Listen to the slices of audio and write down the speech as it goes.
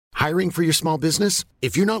Hiring for your small business?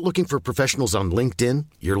 If you're not looking for professionals on LinkedIn,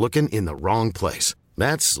 you're looking in the wrong place.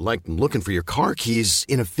 That's like looking for your car keys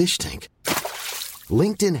in a fish tank.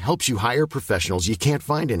 LinkedIn helps you hire professionals you can't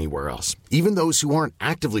find anywhere else, even those who aren't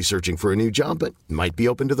actively searching for a new job but might be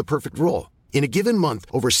open to the perfect role. In a given month,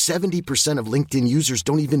 over 70% of LinkedIn users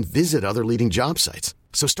don't even visit other leading job sites.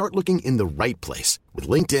 So start looking in the right place.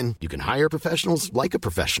 With LinkedIn, you can hire professionals like a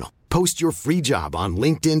professional. Post your free job on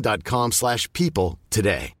linkedin.com/people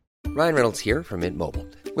today. Ryan Reynolds here from Mint Mobile.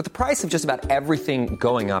 With the price of just about everything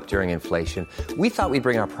going up during inflation, we thought we'd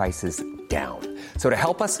bring our prices down. So to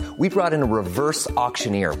help us, we brought in a reverse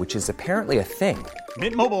auctioneer, which is apparently a thing.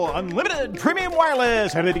 Mint Mobile Unlimited Premium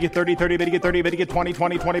Wireless. How to get 30, 30, how to get 30, how to get 20,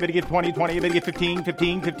 20, 20, how to get 20, 20, how to get 15,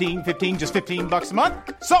 15, 15, 15, just $15 a month?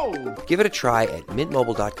 Sold! Give it a try at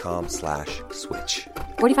mintmobile.com/switch.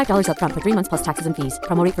 $45 up front for 3 months plus taxes and fees.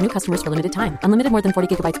 Promo rate for new customers for limited time. Unlimited more than 40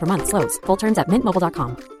 gigabytes per month. Slows full terms at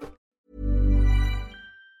mintmobile.com.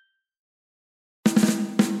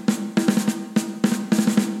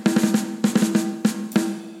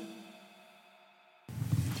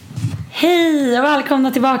 Hej och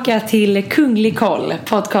välkomna tillbaka till Kunglig koll,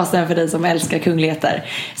 podcasten för dig som älskar kungligheter.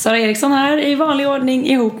 Sara Eriksson här i vanlig ordning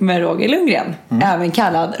ihop med Roger Lundgren, även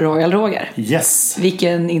kallad Royal Roger. Yes.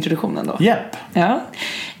 Vilken introduktion ändå. Japp. Ja.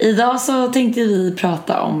 Idag så tänkte vi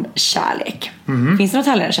prata om kärlek. Finns det något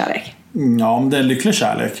härligare kärlek? Ja, om det är lycklig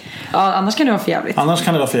kärlek. Ja, annars kan det vara för jävligt. Annars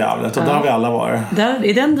kan det vara för jävligt, och där har vi alla varit.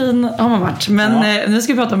 I den dyn har man varit. Men nu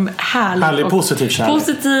ska vi prata om härlig positiv kärlek.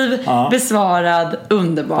 Positiv, besvarad,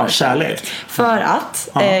 underbar kärlek. För att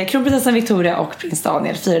kronprinsessan Victoria och prins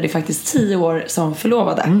Daniel firade faktiskt 10 år som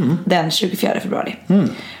förlovade den 24 februari.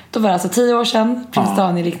 Då var det alltså 10 år sedan prins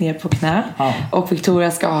Daniel gick ner på knä och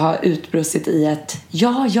Victoria ska ha utbrustit i ett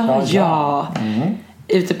ja.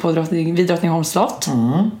 Ute på vid Drottningholms slott.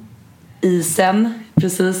 Isen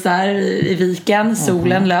precis där i viken,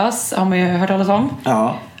 solen lös, har man ju hört talas om.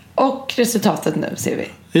 Ja. Och resultatet nu ser vi.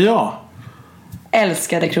 Ja.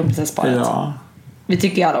 Älskade kronprinsessparet. Ja. Vi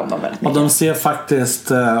tycker ju alla om dem väldigt mycket. Och de ser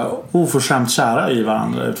faktiskt oförskämt kära i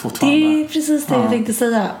varandra ut fortfarande. Det är precis det jag tänkte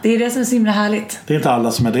säga. Det är det som är så himla härligt. Det är inte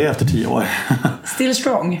alla som är det efter 10 år. Still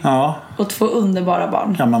strong. Ja. Och 2 underbara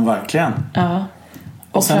barn. Ja, men verkligen. Ja.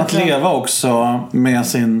 Och sen att leva också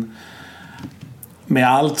med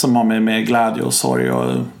allt som har med glädje och sorg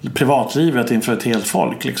och privatlivet inför ett helt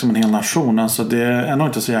folk, liksom en hel nation. Alltså det är nog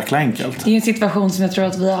inte så jäkla enkelt. Det är en situation som jag tror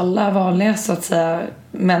att vi alla vanliga så att säga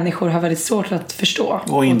människor har väldigt svårt att förstå.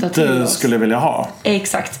 Och inte skulle vilja ha.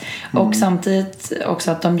 Exakt. Och samtidigt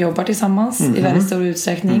också att de jobbar tillsammans i väldigt stor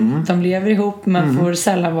utsträckning. De lever ihop men får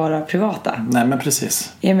sällan vara privata. Nej, men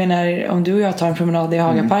precis. Jag menar, om du och jag tar en promenad i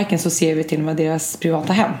Hagaparken så ser vi till och med deras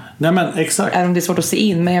privata hem. Nej, men exakt. Även om det är svårt att se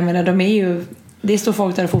in, men jag menar, de är ju... Det står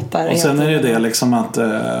folk där och fotar. Och sen är det det liksom att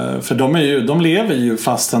för de lever ju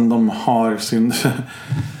fastän de har sin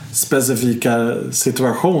specifika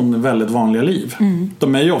situation, väldigt vanliga liv.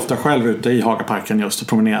 De är ju ofta själva ute i Hagaparken just och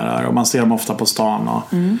promenerar, och man ser dem ofta på stan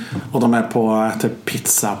och de är på äter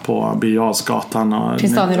pizza på Birger Jarlsgatan.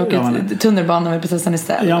 Prins Daniel åker tunnelbana med prinsessan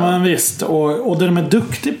istället. Ja, men visst. Och det de är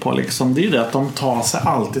duktiga på liksom, det är det att de tar sig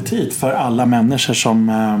alltid tid för alla människor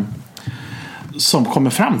som kommer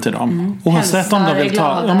fram till dem. Oavsett om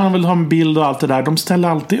de vill ha en bild och allt det där, de ställer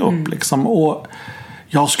alltid upp liksom. Och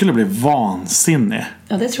jag skulle bli vansinnig.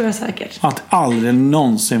 Ja, det tror jag säkert. Att aldrig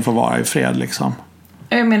någonsin få vara i fred liksom.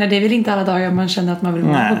 Jag menar, det är väl inte alla dagar man känner att man vill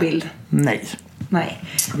vara på bild. Nej.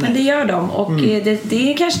 Men det gör de. Och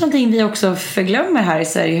det är kanske någonting vi också förglömmer här i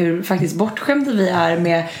Sverige, hur faktiskt bortskämda vi är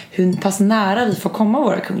med hur pass nära vi får komma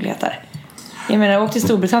våra kungligheter. Jag menar, åk till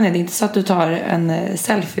Storbritannien. Det är inte så att du tar en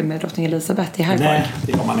selfie med drottning Elizabeth i Hyde Park. Nej,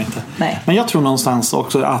 det gör man inte. Nej. Men jag tror någonstans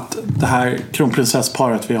också att det här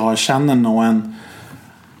kronprinsessparet vi har känner nog en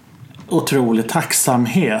otrolig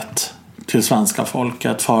tacksamhet till svenska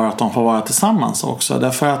folket för att de får vara tillsammans också.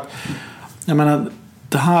 Därför att, jag menar,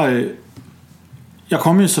 det här... Jag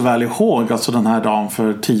kommer ju så väl ihåg alltså den här dagen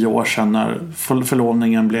för 10 år sedan när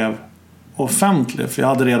förlovningen blev offentlig. För jag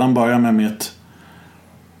hade redan börjat med mitt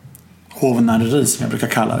hovnäreri, som jag brukar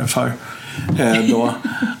kalla det för då,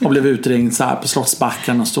 och blev utringd så här på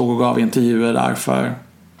Slottsbacken och stod och gav intervjuer där för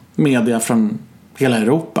media från hela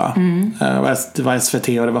Europa. Det var SVT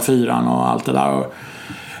och det var Fyran och allt det där, och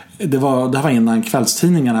det här var innan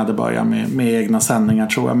kvällstidningarna hade börjat med egna sändningar,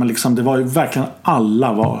 tror jag. Men liksom, det var ju verkligen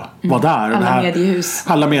alla var där.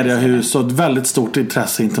 Alla mediehus och ett väldigt stort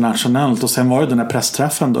intresse internationellt. Och sen var det den här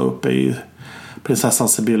pressträffen då uppe prinsessan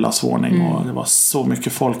Sibyllas våning och det var så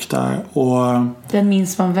mycket folk där. Och den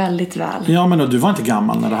minns man väldigt väl. Ja, men du var inte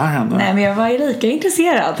gammal när det här hände. Nej, men jag var ju lika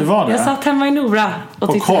intresserad. Du var det? Jag satt hemma i Nora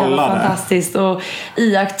och tyckte det var fantastiskt. Och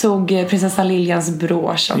iakttog prinsessa Liljans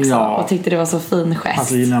brosch också. Och tyckte det var så fin gest.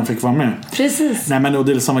 Att Lilian fick vara med. Precis. Nej, men och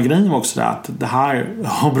det är samma grej också det, att det här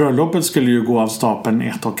bröllopet skulle ju gå av stapeln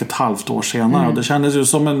 1,5 år senare. Och det kändes ju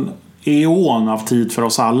som en eon av tid för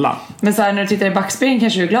oss alla. Men så här, när du tittar i backspegeln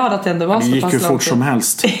kanske du är glad att det ändå var så pass långt. Det gick ju fort som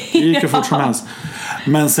helst. Det gick ju fort som helst.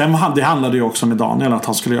 Men sen det handlade ju också med Daniel att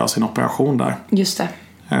han skulle göra sin operation där. Just det.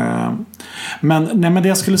 Men det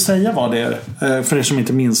jag skulle säga var det, för er som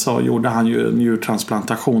inte minns så gjorde han ju en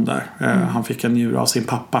njurtransplantation där. Han fick en njur av sin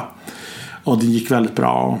pappa. Och det gick väldigt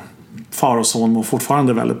bra. Och far och son mår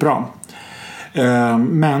fortfarande väldigt bra.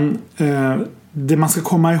 Men det man ska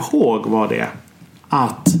komma ihåg var det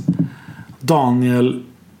att Daniel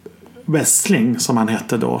Wessling, som han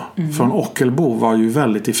hette då, från Ockelbo, var ju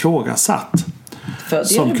väldigt ifrågasatt.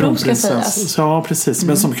 Som kronprinsess. Ja, precis.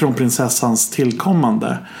 Men som kronprinsessans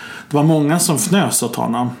tillkommande. Det var många som fnös åt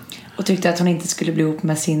honom. Och tyckte att hon inte skulle bli ihop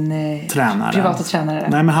med sin privata tränare.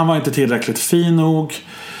 Nej, men han var inte tillräckligt fin nog.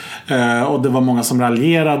 Och det var många som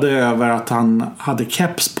raljerade över att han hade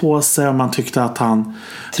keps på sig. Och man tyckte att han...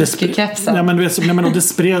 Kepsen. Ja, men och det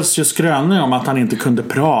spreds ju skrönor om att han inte kunde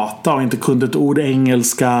prata och inte kunde ett ord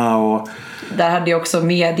engelska. Och... Där hade ju också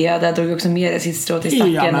media, där drog också media sitt strå till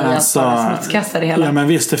stacken och alltså, smutskastade hela. Ja, men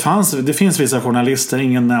visst, det finns vissa journalister,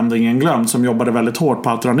 ingen nämnd, ingen glömd, som jobbade väldigt hårt på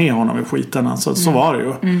att dra ner honom i skiten. Alltså, så var det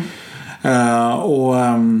ju.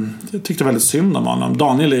 Jag tyckte väldigt synd om honom.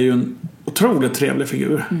 Daniel är ju en otroligt trevlig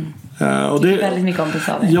figur. Och det är väldigt mycket om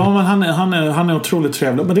Daniel. Ja, men han är otroligt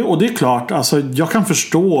trevlig. Men det är klart, alltså, jag kan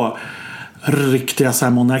förstå riktiga så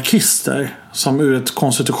här monarkister som ur ett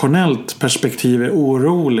konstitutionellt perspektiv är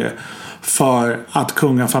orolig för att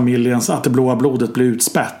kungafamiljens, att det blåa blodet blir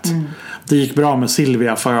utspätt. Det gick bra med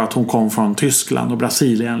Silvia för att hon kom från Tyskland och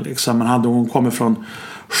Brasilien liksom. Men hade hon kommit från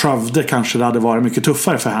Skövde kanske det hade varit mycket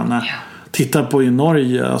tuffare för henne. Ja. Titta på i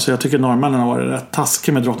Norge, alltså jag tycker norrmännen har varit rätt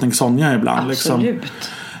taskiga med drottning Sonja ibland. Absolut. Liksom.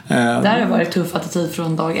 Där har varit tuff attityd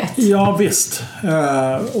från dag ett. Ja, visst.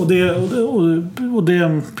 Och det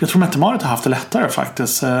jag tror Mette-Marit har haft det lättare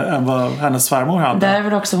faktiskt än vad hennes svärmor hade. Där har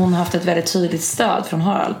väl också hon haft ett väldigt tydligt stöd från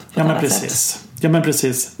Harald på ja, men precis. Sätt. Ja, men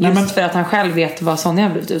precis. Just för att han själv vet vad Sonja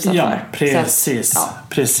har blivit utsatt för. Precis.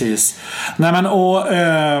 Precis.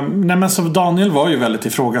 Så Daniel var ju väldigt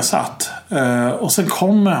ifrågasatt. Och sen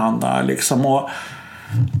kommer han där liksom, och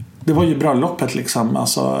det var ju bröllopet liksom,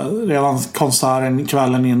 alltså redan konserten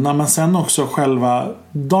kvällen innan, men sen också själva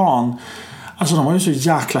dagen. Alltså de var ju så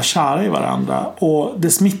jäkla kära i varandra. Och det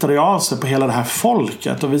smittade ju av sig på hela det här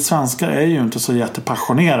folket. Och vi svenskar är ju inte så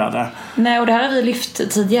jättepassionerade. Nej, och det här har vi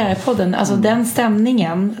lyft tidigare i podden. Alltså den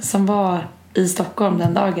stämningen som var i Stockholm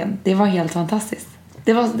den dagen, det var helt fantastiskt.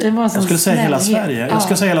 Det var en jag skulle säga hela Sverige. Jag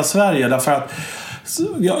skulle säga hela Sverige därför att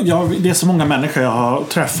det är så många människor jag har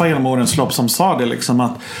träffat genom årens lopp som sa det liksom,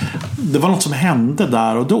 att det var något som hände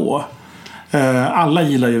där och då. Alla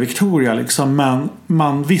gillar ju Victoria liksom, men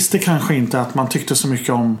man visste kanske inte att man tyckte så mycket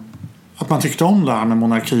om att man tyckte om det här med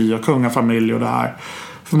monarki och kungafamilj och det här.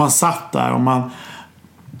 För man satt där och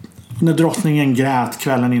när drottningen grät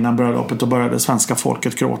kvällen innan bröllopet, då började svenska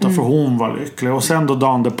folket gråta för hon var lycklig. Och sen då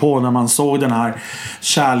dagen på när man såg den här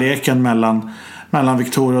kärleken mellan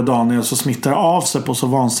Victoria och Daniel, så smittar av sig på så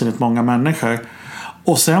vansinnigt många människor.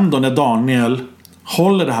 Och sen då när Daniel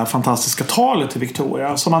håller det här fantastiska talet till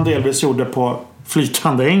Victoria, som han delvis gjorde på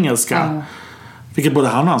flytande engelska, vilket både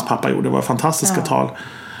han och hans pappa gjorde, var fantastiska tal.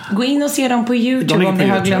 Gå in och se dem på YouTube om ni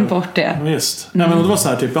har glömt bort det. Visst. Nej, men det var så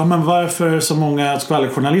här typ, men varför är det så många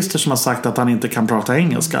skvallerjournalister som har sagt att han inte kan prata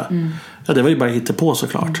engelska? Ja, det var ju bara hittepå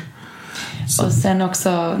såklart. Och sen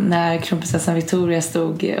också när kronprinsessan Victoria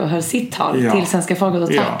stod och höll sitt tal till svenska folket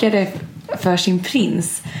och tackade för sin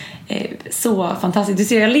prins. Så fantastiskt. Du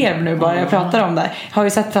ser, jag lever nu bara jag pratar om det. Jag har ju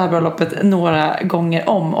sett det här bröllopet några gånger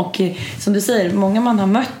om. Och som du säger, många man har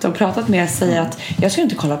mött och pratat med säger att jag ska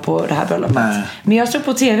inte kolla på det här bröllopet. Nej. Men jag stod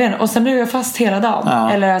på tvn och sen blev jag fast hela dagen.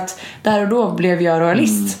 Ja. Eller att där och då blev jag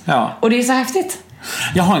royalist. Ja. Och det är så häftigt.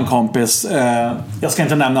 Jag har en kompis, jag ska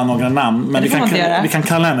inte nämna några namn, men vi kan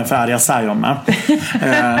kalla henne för Arja Saijonmaa.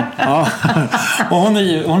 Ja. Och hon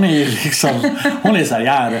är ju liksom, hon är så här,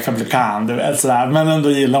 jag är republikan, du vet, så där, men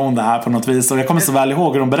ändå gillar hon det här på något vis. Och jag kommer så väl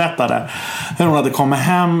ihåg hur hon berättade hur hon hade kommit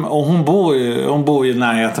hem, och hon bor i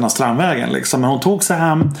närheten av Strandvägen liksom, men hon tog sig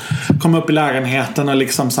hem, kom upp i lägenheten och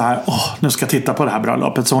liksom så här, nu ska jag titta på det här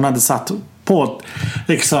bröllopet. Så hon hade satt på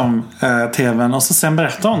liksom tvn, och så sen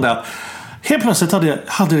berättade hon det att helt plötsligt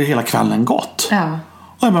hade det hela kvällen gått. Ja.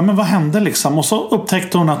 Och jag bara, men vad hände liksom? Och så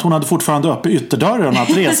upptäckte hon att hon hade fortfarande uppe ytterdörren. Att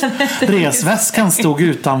resväskan stod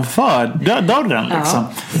utanför dörren liksom.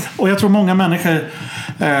 Och jag tror många människor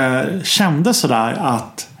kände sådär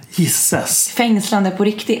att gisses. Fängslande på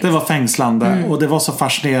riktigt. Det var fängslande och det var så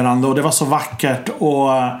fascinerande och det var så vackert och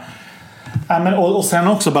sen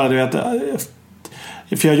också bara du vet,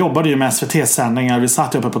 för jag jobbade ju med SVT-sändningar, vi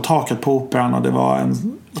satt uppe på taket på Operan och det var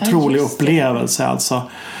en otrolig upplevelse alltså.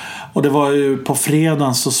 Och det var ju på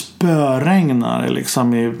fredagen så spöregnade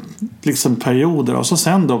liksom i liksom perioder och så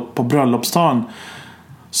sen då på bröllopsdagen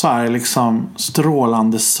så är det liksom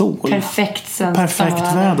strålande sol. Perfekt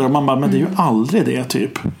väder. Och man bara, men det är ju aldrig det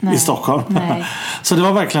typ i Stockholm. Nej. Så det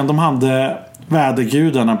var verkligen, de hade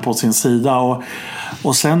vädergudarna på sin sida.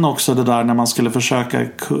 Och sen också det där när man skulle försöka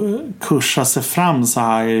kursa sig fram så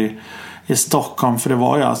här i Stockholm. För det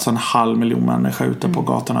var ju alltså 500 000 människor ute på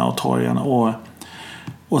gatorna och torgen.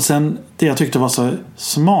 Och sen det jag tyckte var så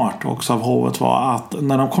smart också av hovet var att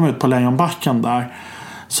när de kom ut på Lejonbacken där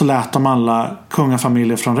så lät de alla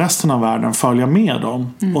kungafamiljer från resten av världen följa med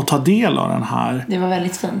dem och ta del av den här. Det var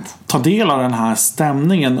väldigt fint. Ta del av den här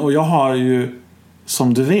stämningen. Och jag har ju,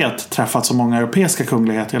 som du vet, träffat så många europeiska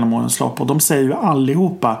kungligheter genom årens lopp. Och de säger ju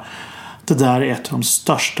allihopa det där är ett av de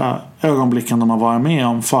största ögonblicken de har varit med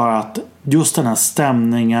om. För att just den här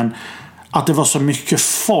stämningen, att det var så mycket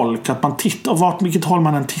folk, att man tittar, och vart vilket håll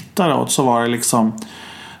man än tittar åt så var det liksom,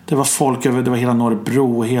 det var folk över, det var hela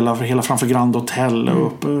Norrbro, hela framför Grand Hotel och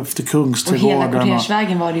upp efter Kungsträdgården. Och hela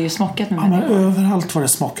Kortersvägen var det ju smockat med människor. Men överallt var det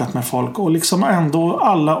smockat med folk. Och liksom ändå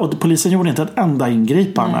alla, och polisen gjorde inte ett enda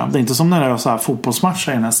ingripande. Det är inte som när det var så här fotbollsmatcher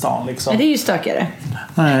i den här stan. Liksom. Men det är ju stökigare.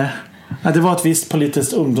 Nej, det var ett visst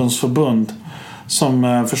politiskt ungdomsförbund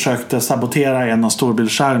som försökte sabotera en av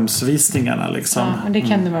storbildskärmsvisningarna. Liksom. Ja, men det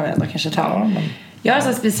kan du väl ändå kanske ta. Jag har så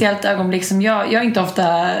ett speciellt ögonblick som jag är inte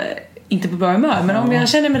ofta... inte på bra humör, men om jag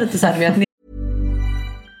känner mig lite så här, vet ni.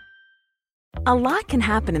 A lot can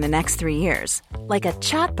happen in the next 3 years. Like a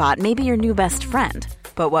chatbot may be your new best friend.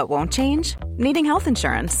 But what won't change? Needing health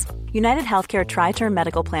insurance. United Healthcare Tri-Term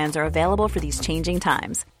Medical Plans are available for these changing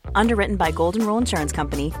times. Underwritten by Golden Rule Insurance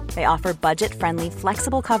Company, they offer budget-friendly,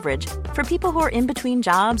 flexible coverage for people who are in between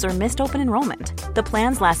jobs or missed open enrollment. The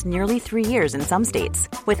plans last nearly 3 years in some states,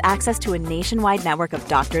 with access to a nationwide network of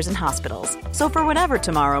doctors and hospitals. So for whatever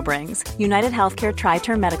tomorrow brings, United Healthcare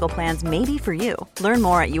Tri-Term Medical Plans may be for you. Learn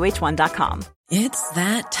more at uh1.com. It's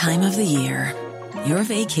that time of the year. Your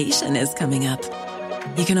vacation is coming up.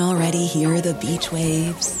 You can already hear the beach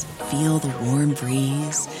waves, feel the warm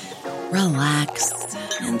breeze, relax,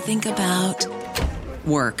 and think about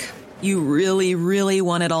work. You really, really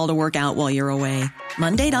want it all to work out while you're away.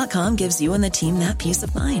 Monday.com gives you and the team that peace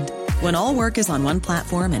of mind. When all work is on one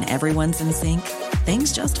platform and everyone's in sync,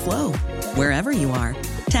 things just flow. Wherever you are,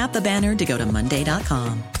 tap the banner to go to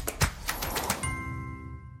Monday.com.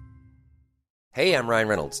 Hey, I'm Ryan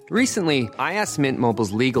Reynolds. Recently, I asked Mint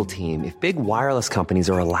Mobile's legal team if big wireless companies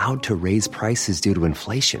are allowed to raise prices due to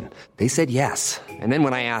inflation. They said yes. And then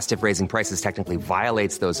when I asked if raising prices technically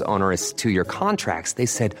violates those onerous 2-year contracts, they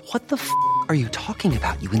said, "What the f*** are you talking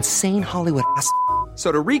about, you insane Hollywood ass?"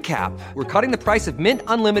 So to recap, we're cutting the price of Mint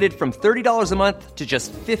Unlimited from $30 a month to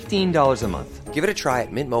just $15 a month. Give it a try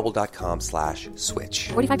at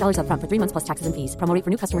mintmobile.com/switch. $45 up front for 3 months plus taxes and fees. Promo rate for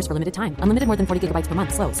new customers for limited time. Unlimited more than 40 gigabytes per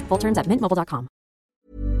month. Slows full terms at mintmobile.com.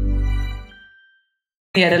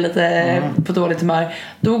 Är det lite på dåligt humör.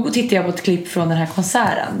 Då tittar jag på ett klipp från den här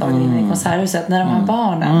konserten. Dagen innan i konserthuset. När de här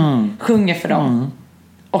barnen sjunger för dem.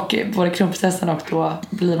 Och både kronprinsessan och då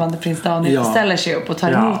blivande prins Daniel ställer sig upp och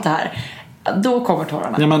tar emot det här. Då kommer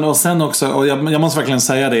tårarna. Ja, men och sen också, och jag måste verkligen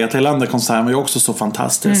säga det, att hela andra konserten var ju också så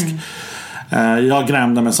fantastisk. Jag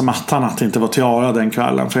grämde mig som attan att det inte var tiara den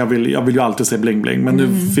kvällen, för jag vill ju alltid se bling bling. Men nu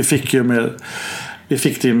vi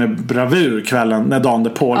fick det med bravur kvällen när dagen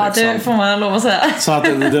på liksom. Ja, det får man lov att säga. Så att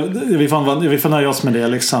vi får nöja oss med det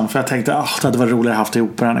liksom. För jag tänkte det hade varit roligare haft i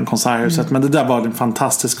Operan än konserthuset. Men det där var en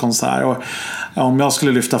fantastisk konsert. Och om jag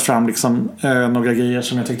skulle lyfta fram liksom, några grejer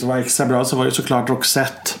som jag tyckte var extra bra, så var det såklart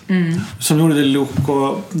Roxette som gjorde det look.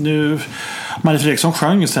 Och nu Marie Fredriksson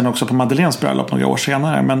sjöng ju sen också på Madeleines bröllop några år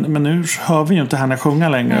senare. Men nu hör vi ju inte henne sjunga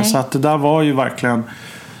längre. Nej. Så att det där var ju verkligen,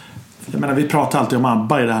 jag menar, vi pratar alltid om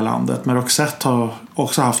ABBA i det här landet, men Roxette har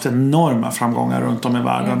också haft enorma framgångar runt om i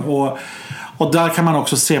världen. Och där kan man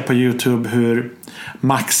också se på YouTube hur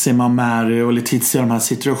Maxima, Mary och Letizia, de här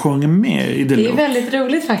sitter och sjunger med i det är väldigt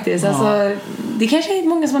roligt faktiskt. Alltså, det kanske är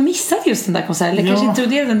många som har missat just den där konserten. Eller kanske inte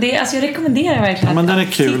tog den. Alltså, jag rekommenderar verkligen men den är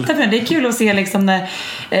kul. Titta på den. Det är kul att se liksom, när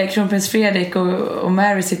kronprins Fredrik och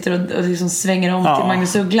Mary sitter och liksom svänger om till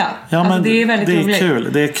Magnus Uggla. Ja, alltså, men det är väldigt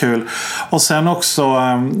roligt. Det är kul. Och sen också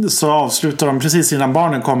så avslutar de precis innan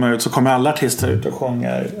barnen kommer ut, så kommer alla artister ut och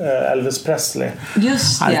sjunger Elvis Presley.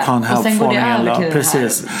 Just det. I can't help och sen går det över till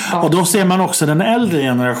precis. här. Och då ser man också den äldre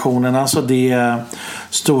generationen, alltså det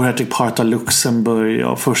storhertig Parta Luxemburg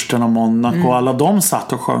och fursten av Monaco och alla de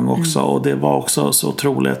satt och sjöng också och det var också så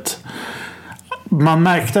otroligt. Man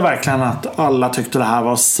märkte verkligen att alla tyckte det här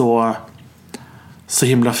var så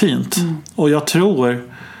himla fint. Och jag tror,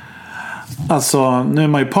 alltså nu är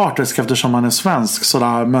man ju partisk eftersom man är svensk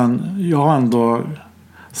sådär, men jag har ändå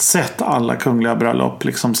sett alla kungliga bröllop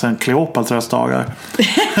liksom sen Kleopatras dagar.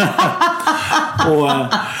 Och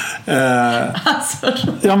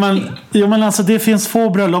ja men alltså det finns få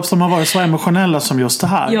bröllop som har varit så emotionella som just det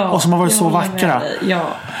här, och som har varit så vackra.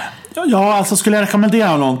 Ja, alltså skulle jag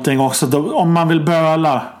rekommendera någonting också då, om man vill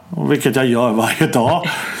böla, vilket jag gör varje dag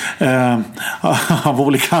av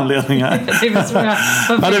olika anledningar. Det finns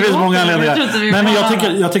många anledningar. Nej, men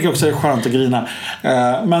jag tycker också det är skönt att grina.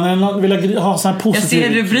 Men vill jag ha sån här positiv.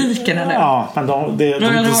 Jag ser rubrikerna nu. Ja, men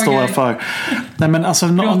det står jag för. Nej, men alltså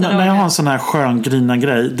när jag har en sån här skön grina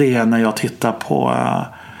grej, det är när jag tittar på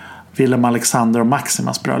Willem Alexander och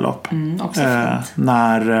Maximas bröllop.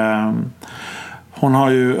 När hon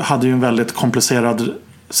hade ju en väldigt komplicerad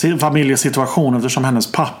familjesituation eftersom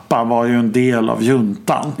hennes pappa var ju en del av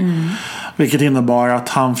juntan. Vilket innebar att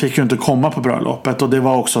han fick ju inte komma på bröllopet, och det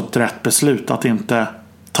var också ett rätt beslut att inte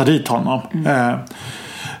ta dit honom.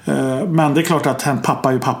 Men det är klart att hennes pappa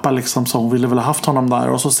är ju pappa liksom, så hon ville väl ha haft honom där.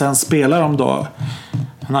 Och så sen spelar de då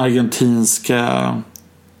den argentinska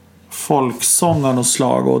folksången och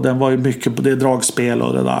slag, och den var ju mycket på det dragspel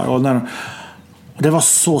och det där, och det var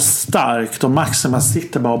så starkt, och Maxima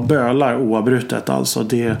sitter bara och bölar oavbrutet. Alltså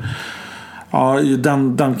det, ja,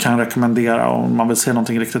 den kan jag rekommendera om man vill se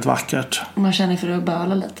någonting riktigt vackert. Man känner för att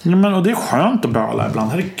böla lite. Ja, men, och det är skönt att böla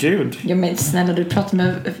ibland, herregud. Ja, men snälla, du pratar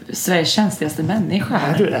med Sveriges känsligaste människa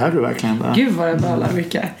här. Är du verkligen det? Gud vad jag bölar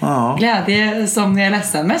mycket. Ja. Glädje som när jag är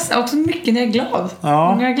ledsen. Men också mycket när jag är glad.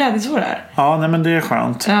 Ja. Många glädjetårar. Ja, nej, men det är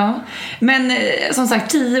skönt. Ja. Men som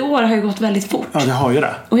sagt, 10 år har ju gått väldigt fort. Ja, det har ju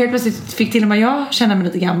det. Och helt plötsligt fick till och med jag känna mig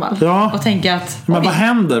lite gammal. Ja. Och tänka att... Men vad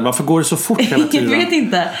händer? Varför går det så fort hela tiden? Jag vet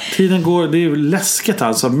inte. Tiden går, det är ju läskigt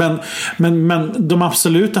alltså. Men de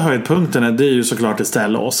absoluta höjdpunkterna, det är ju såklart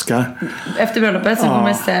Estelle och Oscar. Efter bröllopet sen kommer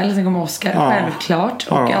Estelle, sen kommer Oscar, självklart.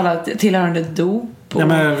 Och alla tillhörande dop. Ja,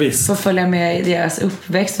 men visst. Får följa med i deras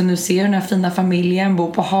uppväxt. Och nu ser den här fina familjen,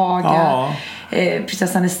 bor på Haga.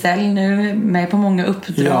 Prinsessan Estelle nu med på många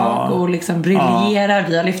uppdrag och liksom briljerar.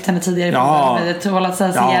 Vi har lyft henne tidigare med det tål att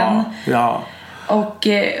sägas igen. Ja. Och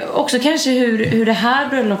också kanske hur det här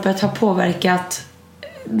bröllopet har påverkat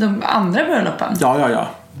de andra bröllopen. Ja.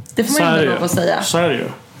 Det får man inte lov att säga. Så är det ju.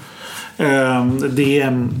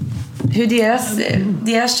 Hur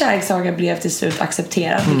deras kärlekssaga blev till slut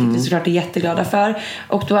accepterad, vilket vi såklart är jätteglada för.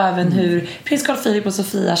 Och då även hur prins Carl Philip och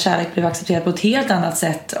Sofia kärlek blev accepterad på ett helt annat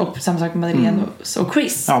sätt. Och samma sak med Madeleine och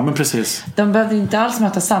Chris. Ja, men precis. De behövde inte alls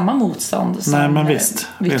möta samma motstånd som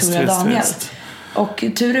Victoria och Daniel. Visst. Och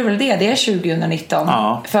tur är väl det är 2019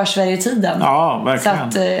 för Sverige-tiden. Ja, verkligen. Så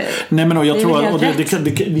att, nej, men jag tror, och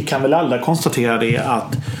vi kan väl alla konstatera det,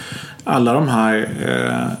 att alla de här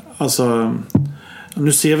alltså,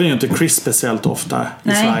 nu ser vi ju inte Chris speciellt ofta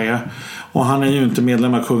i Sverige, och han är ju inte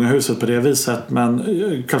medlem av kungahuset på det viset, men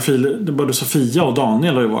både Sofia och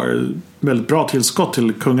Daniel har ju varit väldigt bra tillskott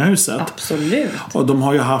till kungahuset. Absolut. Och de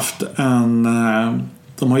har ju haft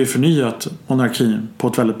de har ju förnyat monarkin på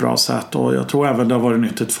ett väldigt bra sätt, och jag tror även det har varit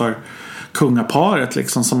nyttigt för kungaparet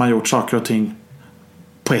liksom, som har gjort saker och ting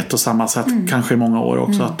på ett och samma sätt kanske i många år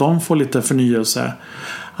också, att de får lite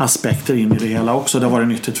förnyelseaspekter in i det hela också. Det har varit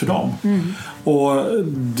nyttigt för dem. Och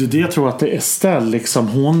det jag tror att det är Estelle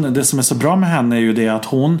liksom, det som är så bra med henne är ju det att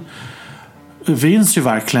hon finns ju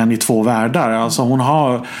verkligen i 2 världar. Alltså hon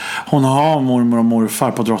har mormor och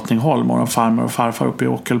morfar på Drottningholm och farmor och farfar uppe i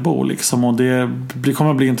Ockelbo liksom, och det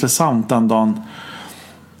kommer att bli intressant den dagen,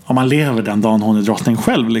 om man lever den dagen hon är drottning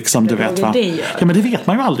själv liksom, du vet va? Ja, men det vet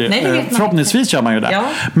man ju aldrig. Nej, förhoppningsvis gör man ju det. Ja.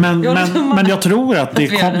 Men jag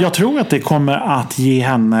tror att det kommer att ge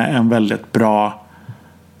henne en väldigt bra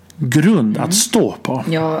grund att stå på.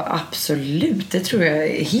 Ja, absolut. Det tror jag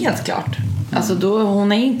är helt klart. Alltså då,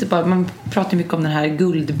 hon är inte bara, man pratar mycket om den här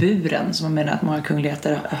guldburen som man menar att många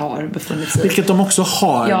kungligheter har befunnit sig i. Vilket de också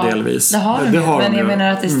har delvis. Det har de, men jag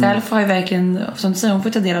menar att Estelle har ju verkligen, som du säger, hon får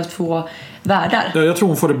ta del av 2 världar. Ja, jag tror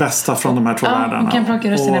hon får det bästa från de här 2 världarna. Hon kan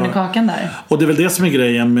plocka russinen i kakan där. Och det är väl det som är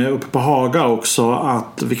grejen med uppe på Haga också,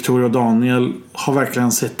 att Victoria och Daniel har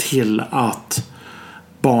verkligen sett till att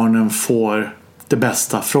barnen får det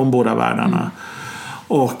bästa från båda världarna.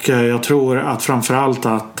 Och jag tror att framförallt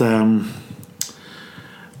att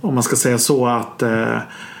om man ska säga så, att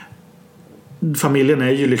familjen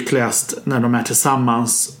är ju lyckligast när de är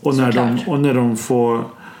tillsammans och när de får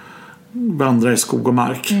vandra i skog och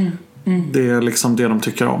mark. Det är liksom det de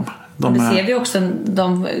tycker om. Det ser vi också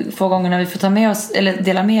de få gångerna vi får ta med oss, eller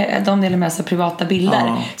delar med sig privata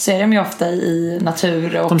bilder, så är de ju ofta i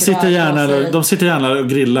natur och de sitter gärna och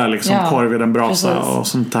grillar liksom korv vid en brasa och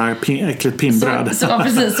sånt där äckligt pinnbröd.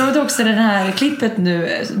 Precis. Så var också det här klippet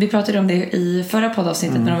nu, vi pratade om det i förra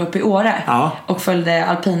poddavsnittet när de var uppe i Åre och följde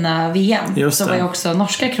alpina VM. Så var ju också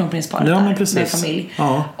norska kronprinsparet där med familj.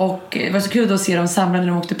 Och det var så kul att se dem samlade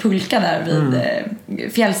när de åkte pulka där vid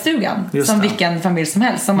fjällstugan, som vilken familj som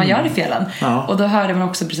helst, som man gör i fjällen. Och då hörde man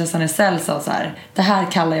också prinsessan Estelle sa så här: det här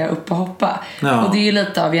kallar jag upp och hoppa. Och det är ju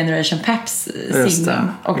lite av Generation Peps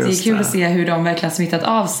signum. Och det är kul att se hur de verkligen smittat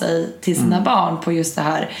av sig till sina barn på just det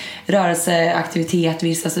här rörelseaktivitet,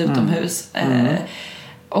 vistas utomhus.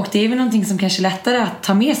 Och det är väl någonting som kanske är lättare att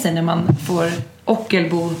ta med sig när man får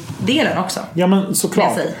Ockelbo-delen också. Ja, men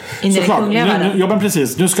såklart. Ja, men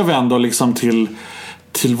precis. Nu ska vi ändå liksom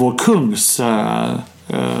till vår kungs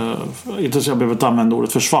inte så jag behöver inte använda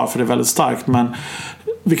ordet försvar, för det är väldigt starkt, men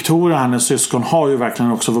Victoria och hennes syskon har ju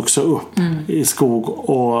verkligen också vuxit upp i skog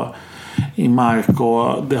och i mark,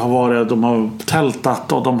 och det har varit, de har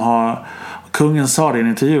tältat, och kungen sa det i en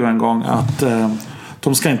intervju en gång att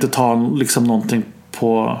de ska inte ta liksom någonting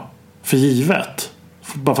för givet.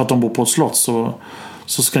 Bara för att de bor på ett slott så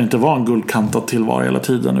ska det inte vara en guldkantad tillvaro hela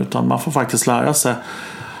tiden, utan man får faktiskt lära sig.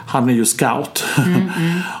 Han är ju scout.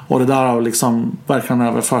 Och det där har liksom verkligen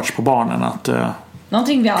överförts på barnen, att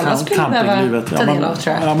någonting vi alla skulle behöva ta del av,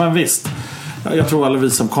 tror jag. Ja, men visst. Jag tror alla vi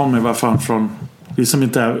som kommer, i varje fall från vi som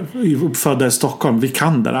inte är uppfödda i Stockholm, vi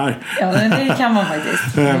kan det där. Ja, det kan man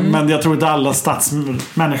faktiskt. Men jag tror inte alla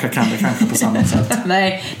stadsmänniskor kan det kanske på samma sätt.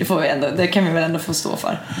 Nej, det kan vi väl ändå få stå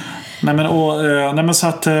för. Nej, men så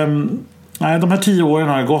att de här 10 åren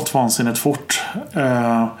har gått vansinnigt fort.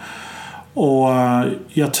 Och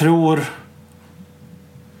jag tror,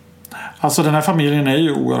 alltså den här familjen är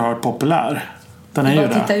ju oerhört populär. Den är ju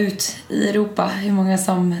bara titta ut i Europa, hur många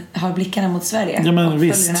som har blickarna mot Sverige. Ja, men och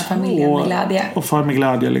visst. följer den här familjen med glädje. Och för med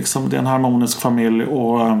glädje liksom. Det är en harmonisk familj,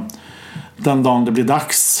 och den dagen det blir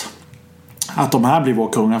dags att de här blir vår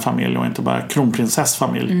kungafamilj och inte bara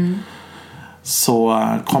kronprinsessfamilj, så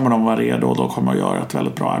kommer de vara redo, och då kommer de göra ett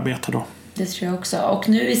väldigt bra arbete då. Det tror jag också. Och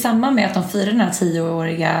nu i samband med att de firar den här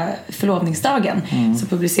 10-åriga förlovningsdagen så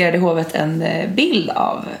publicerade hovet en bild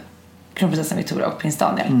av kronprinsessan Victoria och prins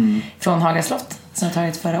Daniel från Haga slott som har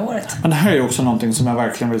tagit förra året. Men det här är också någonting som jag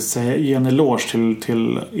verkligen vill säga, ge en eloge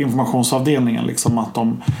till informationsavdelningen, liksom, att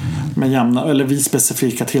de med jämna eller vid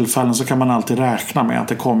specifika tillfällen så kan man alltid räkna med att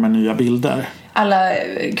det kommer nya bilder. Alla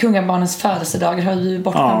kungabarnens födelsedagar har vi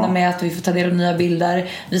bortglömda med att vi får ta del av nya bilder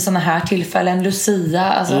vid sådana här tillfällen, Lucia,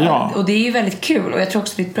 alltså, och det är ju väldigt kul, och jag tror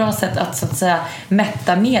också det är ett bra sätt att så att säga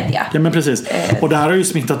mätta media. Ja, men precis. Och det här har ju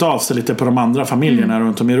smittat av sig lite på de andra familjerna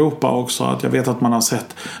runt om i Europa också, att jag vet att man har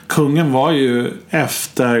sett, kungen var ju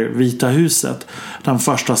efter Vita huset den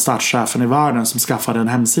första statschefen i världen som skaffade en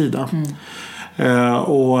hemsida.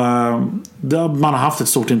 Och man har haft ett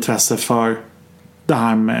stort intresse för det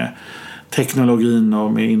här med teknologin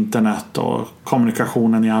och med internet och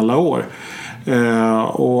kommunikationen i alla år.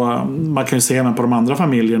 Och man kan ju se även på de andra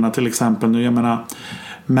familjerna till exempel nu, jag menar,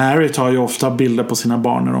 Mary tar ju ofta bilder på sina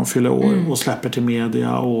barn när de fyller år och släpper till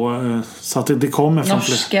media, och så att det kommer från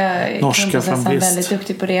norska från väldigt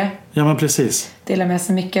duktig på det. Ja, men precis. Delar med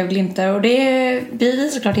sig mycket av glimtar, och det blir vi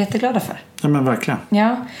såklart jätteglada för. Ja, men verkligen.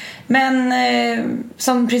 Ja. Men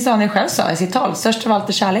som prins Daniel själv sa i sitt tal, störst av allt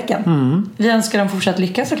är kärleken. Vi önskar dem fortsatt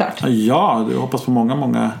lycka såklart. Ja, jag hoppas på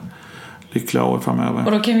många lyckliga år framöver.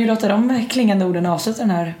 Och då kan vi låta de klingande orden avsluta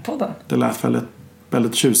den här podden. Det lät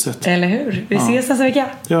väldigt tjusigt. Eller hur? Vi ses nästa vecka.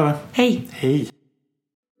 Gör det. Hej. Hej.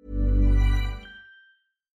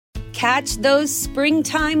 Catch those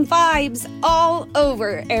springtime vibes all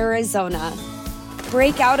over Arizona.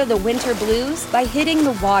 Break out of the winter blues by hitting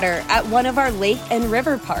the water at one of our lake and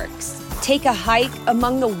river parks. Take a hike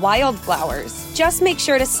among the wildflowers. Just make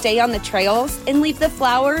sure to stay on the trails and leave the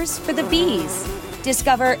flowers for the bees.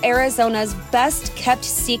 Discover Arizona's best-kept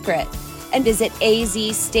secret and visit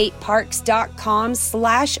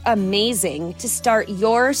azstateparks.com/amazing to start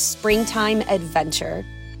your springtime adventure.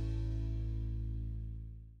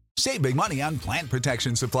 Save big money on plant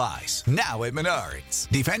protection supplies, now at Menards.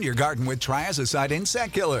 Defend your garden with Triazicide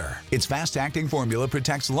Insect Killer. Its fast-acting formula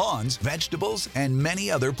protects lawns, vegetables, and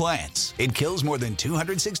many other plants. It kills more than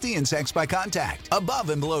 260 insects by contact,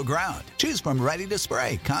 above and below ground. Choose from ready to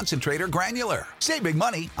spray, concentrate, or granular. Save big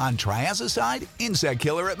money on Triazicide Insect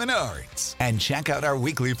Killer at Menards. And check out our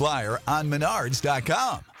weekly flyer on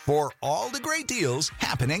Menards.com for all the great deals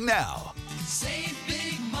happening now. Save big